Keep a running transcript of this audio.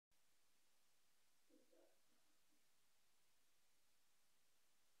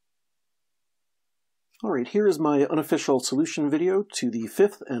Alright, here is my unofficial solution video to the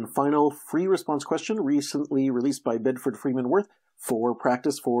fifth and final free response question recently released by Bedford Freeman Worth for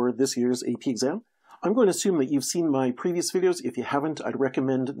practice for this year's AP exam. I'm going to assume that you've seen my previous videos. If you haven't, I'd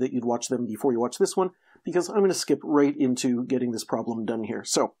recommend that you'd watch them before you watch this one, because I'm going to skip right into getting this problem done here.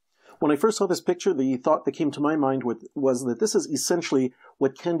 So, when I first saw this picture, the thought that came to my mind was that this is essentially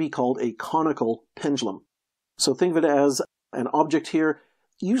what can be called a conical pendulum. So think of it as an object here.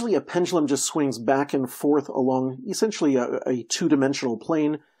 Usually a pendulum just swings back and forth along essentially a two-dimensional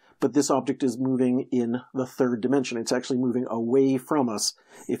plane, but this object is moving in the third dimension. It's actually moving away from us,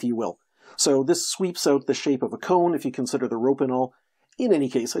 if you will. So this sweeps out the shape of a cone, if you consider the rope and all. In any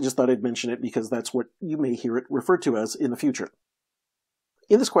case, I just thought I'd mention it because that's what you may hear it referred to as in the future.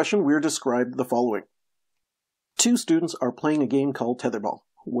 In this question, we're described the following. Two students are playing a game called Tetherball,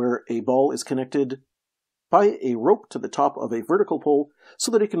 where a ball is connected by a rope to the top of a vertical pole so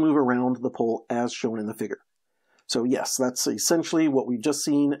that it can move around the pole as shown in the figure. So yes, that's essentially what we've just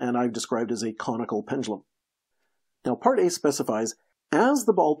seen and I've described as a conical pendulum. Now part A specifies, as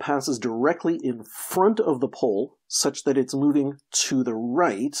the ball passes directly in front of the pole such that it's moving to the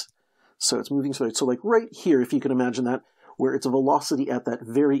right, so it's moving to the right, so like right here, if you can imagine that, where its velocity at that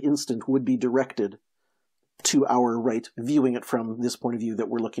very instant would be directed to our right, viewing it from this point of view that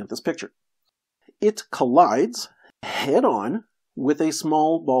we're looking at this picture. It collides head-on with a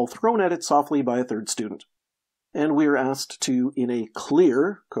small ball thrown at it softly by a third student. And we are asked to, in a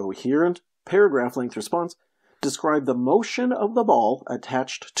clear, coherent, paragraph-length response, describe the motion of the ball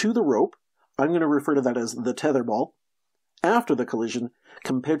attached to the rope, I'm going to refer to that as the tetherball, after the collision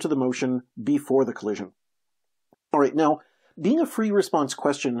compared to the motion before the collision. Alright, now, being a free response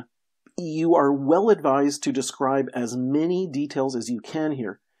question, you are well advised to describe as many details as you can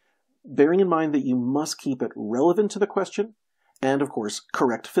here, bearing in mind that you must keep it relevant to the question, and of course,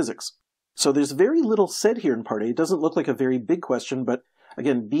 correct physics. So there's very little said here in part A. It doesn't look like a very big question, but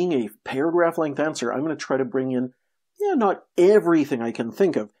again, being a paragraph-length answer, I'm going to try to bring in, not everything I can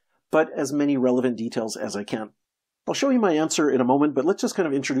think of, but as many relevant details as I can. I'll show you my answer in a moment, but let's just kind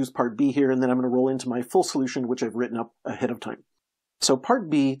of introduce part B here, and then I'm going to roll into my full solution, which I've written up ahead of time. So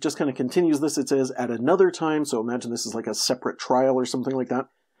part B just kind of continues this. It says, at another time, so imagine this is like a separate trial or something like that.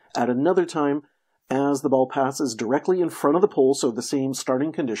 At another time, as the ball passes directly in front of the pole, so the same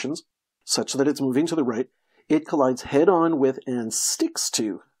starting conditions, such that it's moving to the right, it collides head-on with and sticks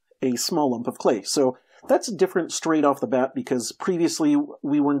to a small lump of clay. So that's different straight off the bat because previously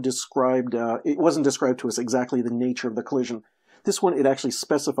we weren't described, it wasn't described to us exactly the nature of the collision. This one, it actually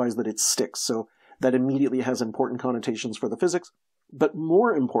specifies that it sticks, so that immediately has important connotations for the physics. But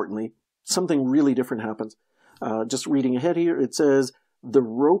more importantly, something really different happens. Just reading ahead here, it says, the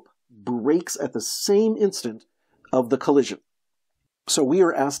rope breaks at the same instant of the collision. So we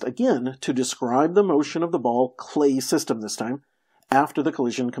are asked again to describe the motion of the ball clay system this time, after the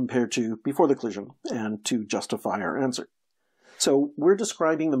collision compared to before the collision, and to justify our answer. So we're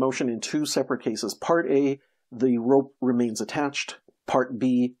describing the motion in two separate cases. Part A, the rope remains attached. Part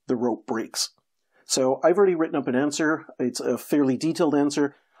B, the rope breaks. So I've already written up an answer. It's a fairly detailed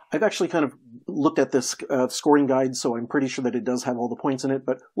answer. I've actually kind of looked at this scoring guide, so I'm pretty sure that it does have all the points in it,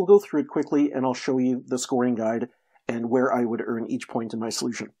 but we'll go through it quickly and I'll show you the scoring guide and where I would earn each point in my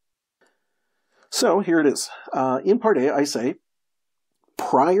solution. So here it is. In part A, I say,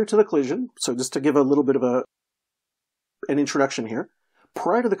 prior to the collision, so just to give a little bit of an introduction here,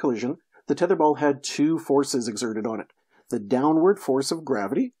 prior to the collision, the tetherball had two forces exerted on it, the downward force of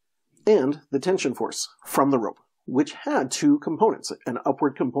gravity and the tension force from the rope, which had two components, an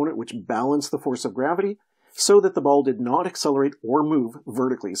upward component which balanced the force of gravity so that the ball did not accelerate or move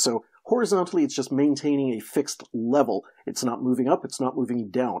vertically. So horizontally, it's just maintaining a fixed level. It's not moving up, it's not moving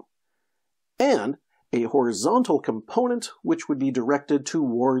down. And a horizontal component which would be directed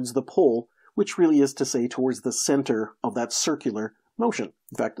towards the pole, which really is to say towards the center of that circular motion.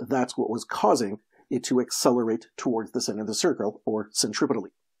 In fact, that's what was causing it to accelerate towards the center of the circle, or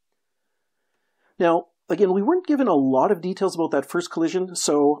centripetally. Now, again, we weren't given a lot of details about that first collision,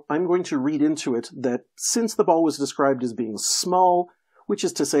 so I'm going to read into it that since the ball was described as being small, which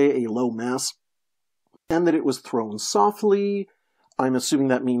is to say a low mass, and that it was thrown softly, I'm assuming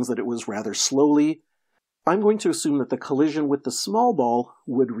that means that it was rather slowly, I'm going to assume that the collision with the small ball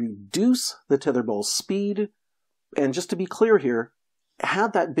would reduce the tetherball's speed, and just to be clear here,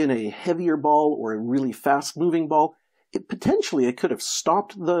 had that been a heavier ball or a really fast-moving ball, it could have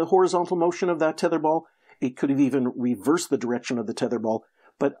stopped the horizontal motion of that tetherball. It could have even reversed the direction of the tetherball.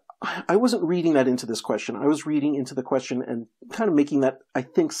 But I wasn't reading that into this question. I was reading into the question and kind of making that, I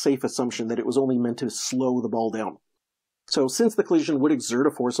think, safe assumption that it was only meant to slow the ball down. So since the collision would exert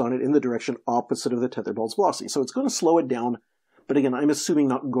a force on it in the direction opposite of the tetherball's velocity. So it's going to slow it down, but again, I'm assuming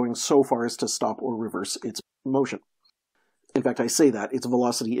not going so far as to stop or reverse its motion. In fact, I say that its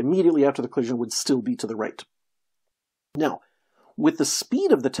velocity immediately after the collision would still be to the right. Now, with the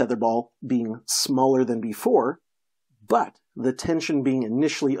speed of the tetherball being smaller than before, but the tension being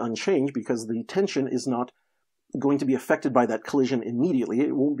initially unchanged because the tension is not going to be affected by that collision immediately.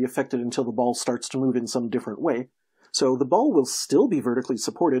 It won't be affected until the ball starts to move in some different way. So the ball will still be vertically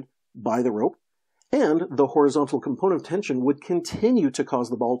supported by the rope, and the horizontal component of tension would continue to cause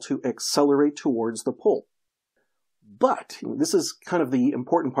the ball to accelerate towards the pole. But, this is kind of the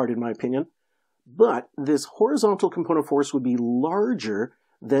important part in my opinion, but this horizontal component force would be larger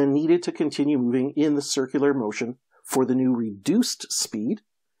than needed to continue moving in the circular motion for the new reduced speed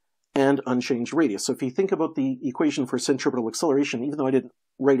and unchanged radius. So if you think about the equation for centripetal acceleration, even though I didn't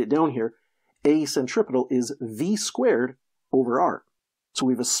write it down here, A centripetal is v squared over r. So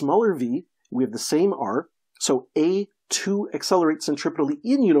we have a smaller v, we have the same r, so A to accelerate centripetally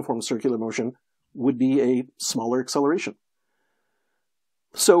in uniform circular motion would be a smaller acceleration.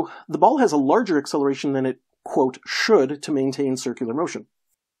 So the ball has a larger acceleration than it, quote, should to maintain circular motion.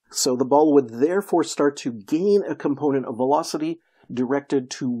 So the ball would therefore start to gain a component of velocity directed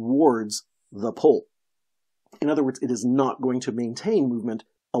towards the pole. In other words, it is not going to maintain movement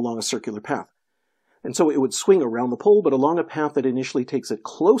along a circular path. And so it would swing around the pole, but along a path that initially takes it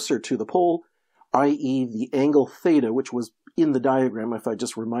closer to the pole, i.e. the angle theta, which was in the diagram, if I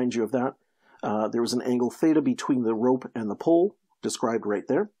just remind you of that. There was an angle theta between the rope and the pole, described right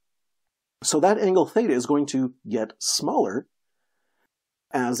there. So that angle theta is going to get smaller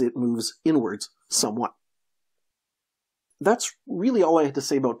as it moves inwards somewhat. That's really all I had to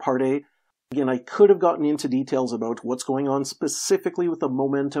say about part A. Again, I could have gotten into details about what's going on specifically with the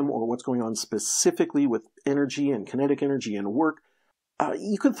momentum or what's going on specifically with energy and kinetic energy and work.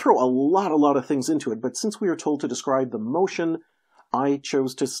 You could throw a lot of things into it, but since we are told to describe the motion, I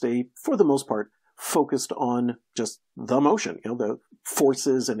chose to stay, for the most part, focused on just the motion, the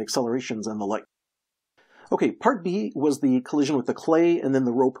forces and accelerations and the like. Okay, part B was the collision with the clay, and then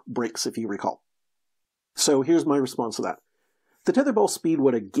the rope breaks, if you recall. So here's my response to that. The tetherball speed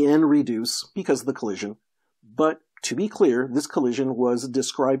would again reduce because of the collision, but to be clear, this collision was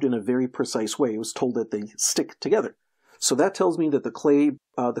described in a very precise way. It was told that they stick together. So that tells me that the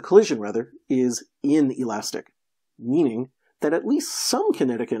collision is inelastic, meaning that at least some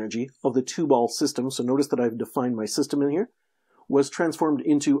kinetic energy of the two-ball system, so notice that I've defined my system in here, was transformed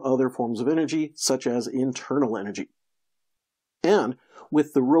into other forms of energy, such as internal energy. And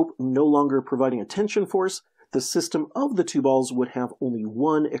with the rope no longer providing a tension force, the system of the two balls would have only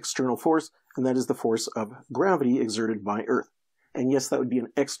one external force, and that is the force of gravity exerted by Earth. And yes, that would be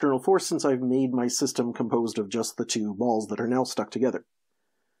an external force since I've made my system composed of just the two balls that are now stuck together.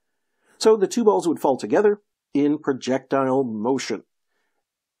 So the two balls would fall together in projectile motion.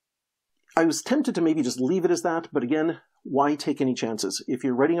 I was tempted to maybe just leave it as that, but again, why take any chances? If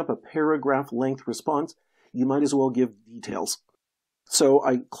you're writing up a paragraph-length response, you might as well give details. So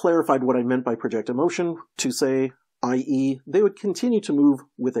I clarified what I meant by projectile motion to say, i.e., they would continue to move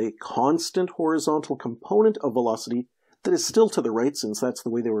with a constant horizontal component of velocity that is still to the right, since that's the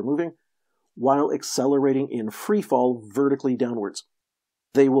way they were moving, while accelerating in free fall vertically downwards.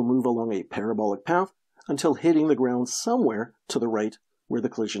 They will move along a parabolic path until hitting the ground somewhere to the right where the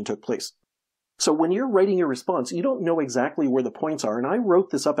collision took place. So when you're writing your response, you don't know exactly where the points are, and I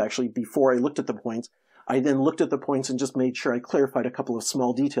wrote this up actually before I looked at the points. I then looked at the points and just made sure I clarified a couple of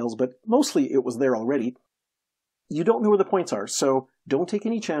small details, but mostly it was there already. You don't know where the points are, so don't take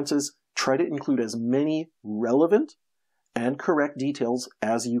any chances. Try to include as many relevant and correct details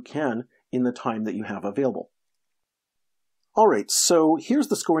as you can in the time that you have available. Alright, so here's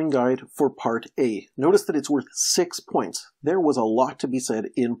the scoring guide for Part A. Notice that it's worth 6 points. There was a lot to be said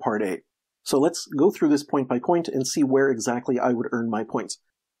in Part A. So let's go through this point by point and see where exactly I would earn my points.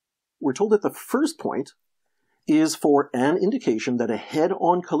 We're told that the first point is for an indication that a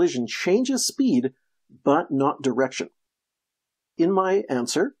head-on collision changes speed, but not direction. In my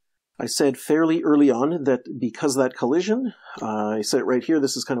answer, I said fairly early on that because of that collision, I said it right here,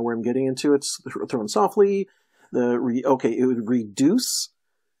 this is kind of where I'm getting into, it's thrown softly, it would reduce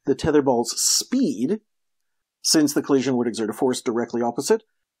the tetherball's speed, since the collision would exert a force directly opposite,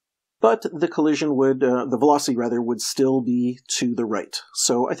 but the collision would, the velocity rather, would still be to the right.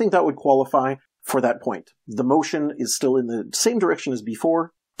 So I think that would qualify for that point. The motion is still in the same direction as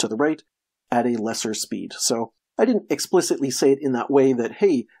before, to the right, at a lesser speed. So I didn't explicitly say it in that way that,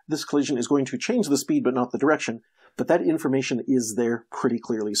 hey, this collision is going to change the speed but not the direction, but that information is there pretty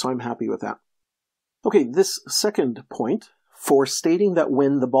clearly, so I'm happy with that. Okay, this second point, for stating that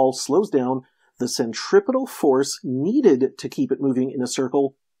when the ball slows down, the centripetal force needed to keep it moving in a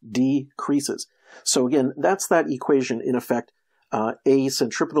circle decreases. So again, that's that equation in effect, A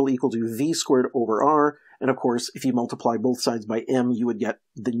centripetal equal to V squared over R, and of course, if you multiply both sides by M, you would get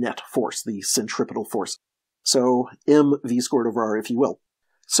the net force, the centripetal force. So mv squared over R, if you will.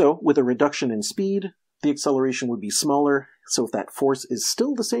 So with a reduction in speed, the acceleration would be smaller, so if that force is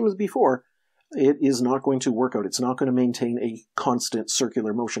still the same as before, it is not going to work out. It's not going to maintain a constant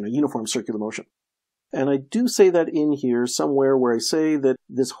circular motion, a uniform circular motion. And I do say that in here somewhere where I say that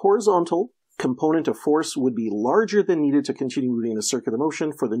this horizontal component of force would be larger than needed to continue moving in a circular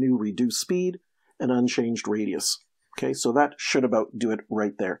motion for the new reduced speed and unchanged radius. Okay, so that should about do it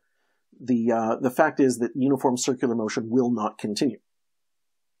right there. The fact is that uniform circular motion will not continue.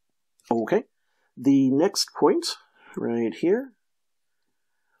 Okay, the next point right here,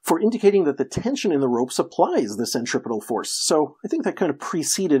 for indicating that the tension in the rope supplies the centripetal force. So I think that kind of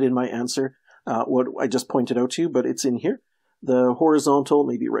preceded in my answer what I just pointed out to you, but it's in here. The horizontal,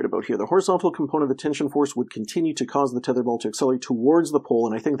 maybe right about here, the horizontal component of the tension force would continue to cause the tetherball to accelerate towards the pole,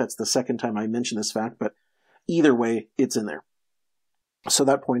 and I think that's the second time I mentioned this fact, but either way, it's in there. So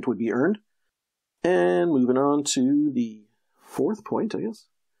that point would be earned. And moving on to the fourth point, I guess.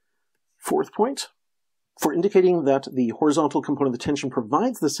 Fourth point, for indicating that the horizontal component of the tension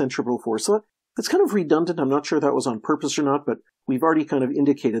provides the centripetal force. So that's kind of redundant. I'm not sure that was on purpose or not, but we've already kind of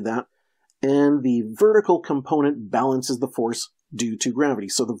indicated that. And the vertical component balances the force due to gravity.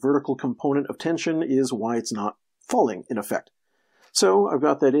 So the vertical component of tension is why it's not falling, in effect. So I've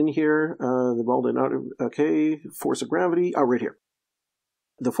got that in here. The ball did not, okay, force of gravity, right here.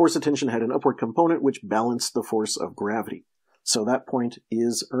 The force of tension had an upward component which balanced the force of gravity. So that point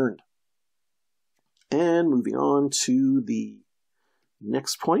is earned. And moving on to the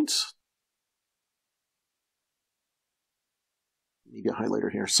next point. Maybe a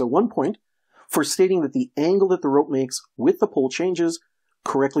highlighter here. So 1 point, for stating that the angle that the rope makes with the pole changes,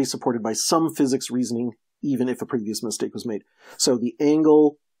 correctly supported by some physics reasoning, even if a previous mistake was made. So the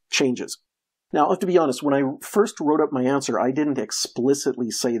angle changes. Now, I have to be honest, when I first wrote up my answer, I didn't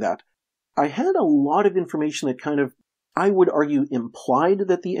explicitly say that. I had a lot of information that kind of, I would argue, implied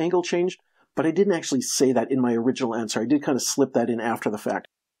that the angle changed, but I didn't actually say that in my original answer. I did kind of slip that in after the fact.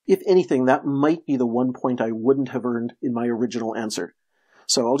 If anything, that might be the 1 point I wouldn't have earned in my original answer.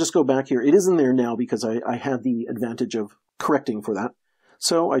 So I'll just go back here. It is in there now because I had the advantage of correcting for that.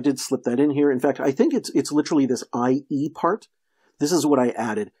 So I did slip that in here. In fact, I think it's literally this IE part. This is what I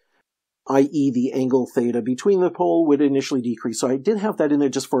added. I.e. the angle theta between the pole would initially decrease. So I did have that in there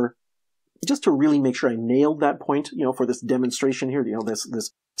just to really make sure I nailed that point, for this demonstration here. This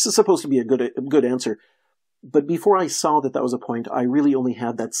is supposed to be a good answer. But before I saw that that was a point, I really only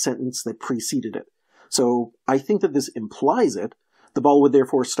had that sentence that preceded it. So I think that this implies it. The ball would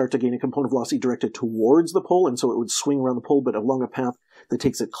therefore start to gain a component velocity directed towards the pole, and so it would swing around the pole, but along a path that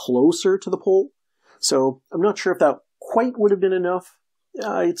takes it closer to the pole. So I'm not sure if that quite would have been enough.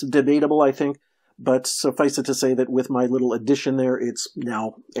 It's debatable, I think, but suffice it to say that with my little addition there, it's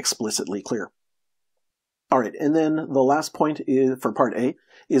now explicitly clear. All right, and then the last point is, for part A,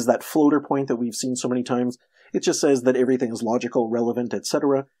 is that floater point that we've seen so many times. It just says that everything is logical, relevant,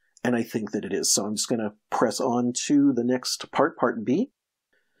 etc., and I think that it is. So I'm just going to press on to the next part, part B.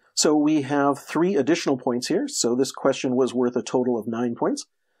 So we have 3 additional points here. So this question was worth a total of 9 points.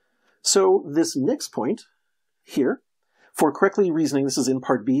 So this next point here, for correctly reasoning, this is in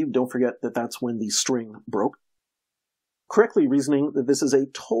part B, don't forget that that's when the string broke. Correctly reasoning that this is a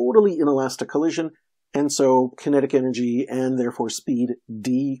totally inelastic collision, and so kinetic energy and therefore speed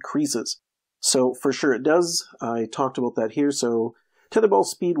decreases. So for sure it does. I talked about that here. So tetherball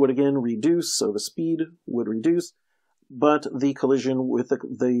speed would again reduce, so the speed would reduce, but the collision with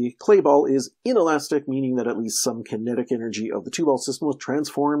the clay ball is inelastic, meaning that at least some kinetic energy of the 2-ball system was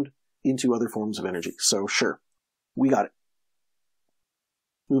transformed into other forms of energy. So sure, we got it.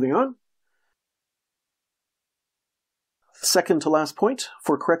 Moving on. Second to last point,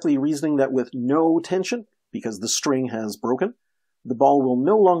 for correctly reasoning that with no tension, because the string has broken, the ball will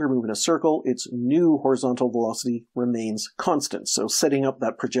no longer move in a circle, its new horizontal velocity remains constant. So setting up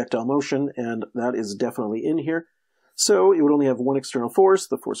that projectile motion, and that is definitely in here. So it would only have one external force,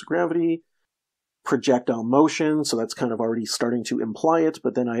 the force of gravity, projectile motion, so that's kind of already starting to imply it,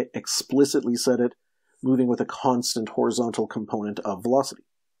 but then I explicitly said it, moving with a constant horizontal component of velocity.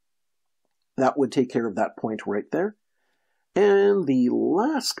 That would take care of that point right there. And the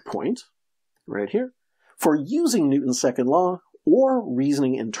last point, right here, for using Newton's second law, or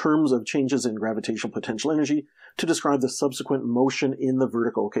reasoning in terms of changes in gravitational potential energy to describe the subsequent motion in the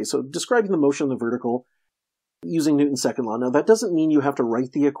vertical. Okay, so describing the motion in the vertical using Newton's second law. Now, that doesn't mean you have to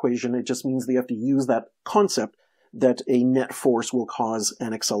write the equation. It just means that you have to use that concept that a net force will cause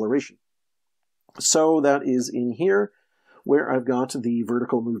an acceleration. So that is in here where I've got the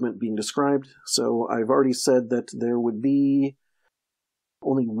vertical movement being described. So I've already said that there would be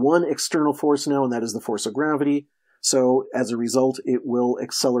only one external force now, and that is the force of gravity. So as a result, it will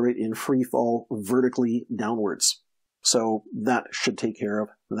accelerate in free fall vertically downwards. So that should take care of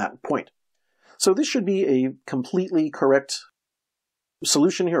that point. So this should be a completely correct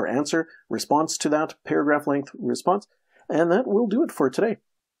solution here, or answer, response to that paragraph length response. And that will do it for today.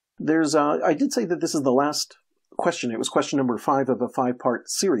 I did say that this is the last question. It was question number 5 of a 5-part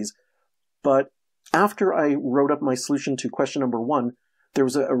series. But after I wrote up my solution to question number 1, there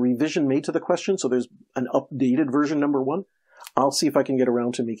was a revision made to the question, so there's an updated version number 1. I'll see if I can get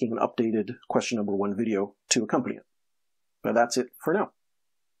around to making an updated question number 1 video to accompany it. But that's it for now.